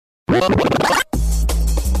The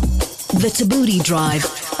Thabooty Drive.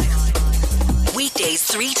 Weekdays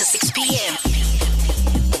 3 to 6 p.m.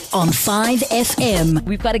 on 5FM.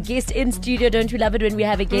 We've got a guest in studio. Don't you love it when we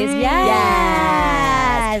have a guest?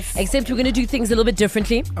 Yes. Except we're going to do things a little bit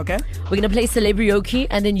differently. Okay. We're going to play celebrioke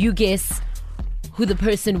and then you guess who the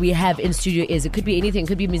person we have in studio is. It could be anything.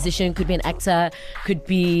 Could be a musician, could be an actor, could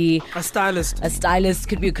be a stylist,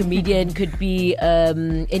 could be a comedian, could be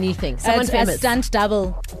anything. Someone famous. A stunt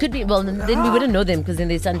double. Could be, well, then we wouldn't know them because then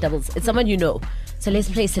they're stunt doubles. It's someone you know. So let's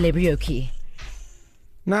play celebrioke.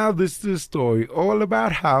 Now this is a story all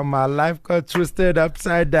about how my life got twisted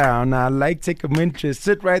upside down. I like take a minute,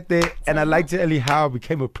 sit right there, and I like to tell you how I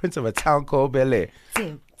became a prince of a town called Bel Air.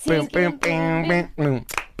 In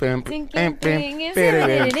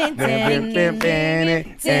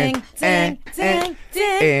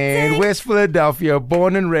West Philadelphia,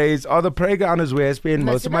 born and raised, all the playground is where I spend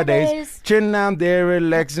most of my days. Chilling down there,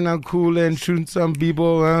 relaxing, I'm cool and shooting some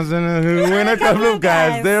people. When a couple of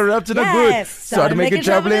guys, they're up to the good. Started making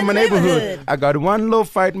trouble in my neighborhood. I got one little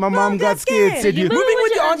fight, my mom got scared. Said you moving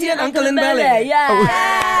with your auntie and uncle in Bel Air. Yes.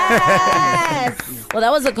 Well,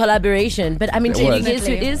 that was a collaboration, but I mean, can you guess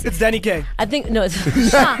who it is? It's Danny K. I think, no, it's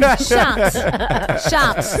Sharps.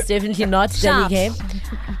 It's definitely not Danny K.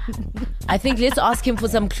 I think let's ask him for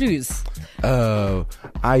some clues.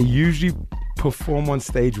 I usually perform on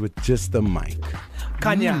stage with just the mic.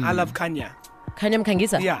 Kanya. I love Kanya. Kanya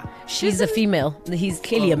Mkangisa? Yeah. She's a female. He's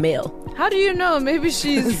clearly a male. How do you know? Maybe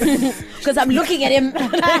she's... Because I'm looking at him.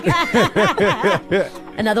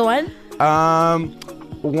 Another one?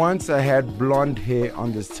 Once I had blonde hair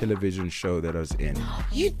on this television show that I was in.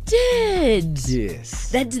 You did?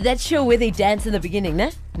 Yes. That show where they dance in the beginning,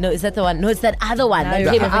 no? No, is that the one? No, it's that other one that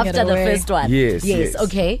you're came giving after it the away. first one. Yes.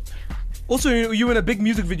 Okay. Also, you were in a big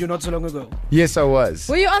music video not so long ago. Yes, I was.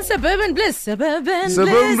 Were you on Suburban Bliss?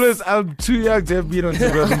 Suburban Bliss. I'm too young to have been on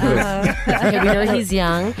Suburban Bliss. Okay, we know he's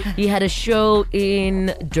young. He had a show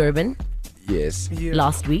in Durban. Yes. Yeah.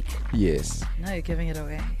 Last week. Yes. Now you're giving it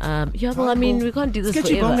away. Yeah, well, I mean, we can't do this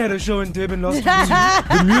Sketchy Bong forever. had a show in Durban last week.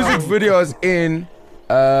 The music video I was in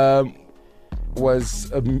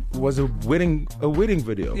was a wedding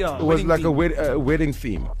video. Yeah, it was wedding like theme. a wedding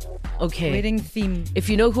theme. Okay. Wedding theme. If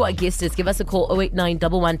you know who our guest is, give us a call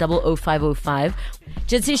 089-110-0505.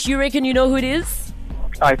 Jatish, you reckon you know who it is?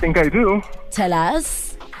 I think I do. Tell us.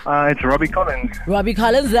 It's Robbie Collins. Robbie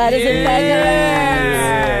Collins, that is in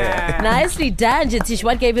fact. Nicely done, Jatish.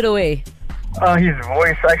 What gave it away? His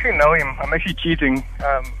voice. I actually know him. I'm actually cheating.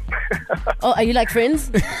 Oh, are you like friends?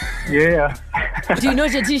 Yeah. Do you know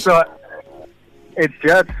Jatish? So, it's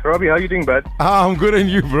Jat. Robbie, how you doing, bud? I'm good, and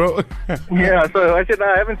you, bro? Yeah, so I said,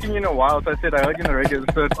 I haven't seen you in a while. So I said, I heard you on the radio.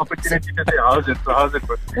 So it's an opportunity to say, how's it? So how's it?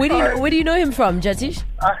 Where do you know him from, Jatish?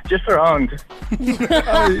 Just around.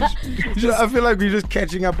 I feel like we're just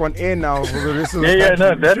catching up on air now for the rest of the Yeah,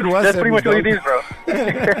 no, that's WhatsApp pretty much what it is, bro.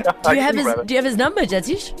 Do you have his number,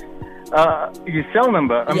 Jatish? His cell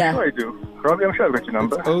number? I'm Yeah. sure I do. Robbie, I'm sure I've got your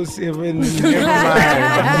number. 07, never mind.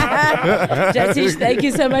 Jatish, thank you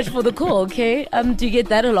so much for the call, okay? Do you get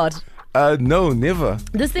that a lot? No, never.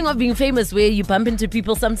 This thing of being famous where you bump into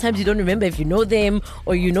people, sometimes you don't remember if you know them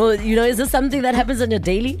or you know, is this something that happens on your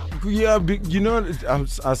daily? Yeah,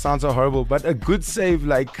 I sound so horrible, but a good save,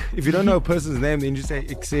 like, if you don't know a person's name, then you say,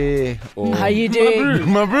 Ikse, or How you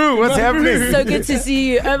doing? my bro, what's happening? So good to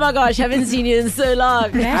see you. Oh my gosh, haven't seen you in so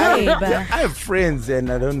long. Hey, I have friends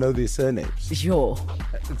and I don't know their surnames. Sure.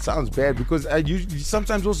 It sounds bad because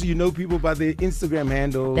sometimes also you know people by their Instagram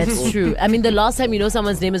handles. That's true. I mean, the last time you know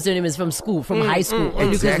someone's name and surname is from school, from high school, or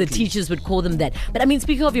because exactly. the teachers would call them that. But I mean,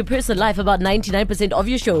 speaking of your personal life, about 99% of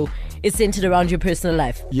your show is centered around your personal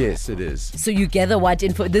life. Yes, it is. So you gather what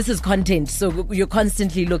info? This is content. So you're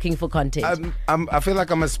constantly looking for content. I feel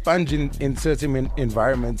like I'm a sponge in certain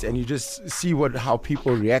environments, and you just see how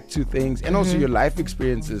people react to things, and also your life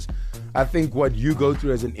experiences. I think what you go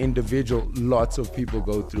through as an individual, lots of people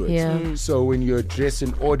go through it. Yeah. So when you address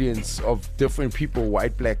an audience of different people,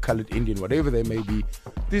 white, black, colored, Indian, whatever they may be,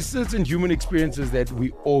 there's certain human experiences that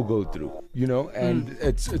we all go through, and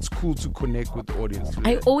it's cool to connect with the audience through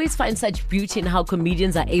I that. always find such beauty in how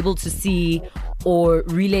comedians are able to see or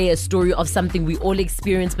relay a story of something we all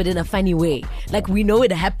experience, but in a funny way. Like, we know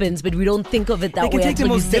it happens, but we don't think of it that They can way take the until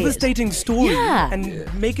you most say it. devastating story Yeah. and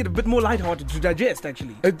make it a bit more lighthearted to digest,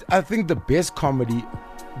 actually. I think the best comedy,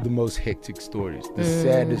 the most hectic stories, the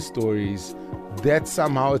saddest stories, that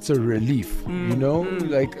somehow it's a relief,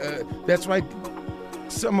 like that's why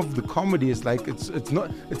some of the comedy is like it's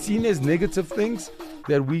seen as negative things,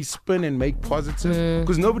 that we spin and make positive,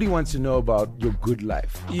 because nobody wants to know about your good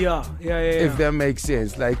life. Yeah. If that makes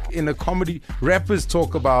sense. Like in a comedy, rappers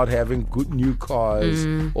talk about having good new cars,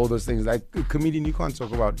 all those things. Like a comedian, you can't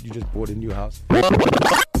talk about you just bought a new house.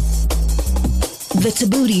 The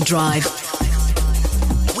Thabooty Drive.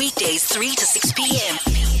 Weekdays 3 to 6 p.m.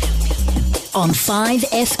 on 5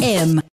 FM.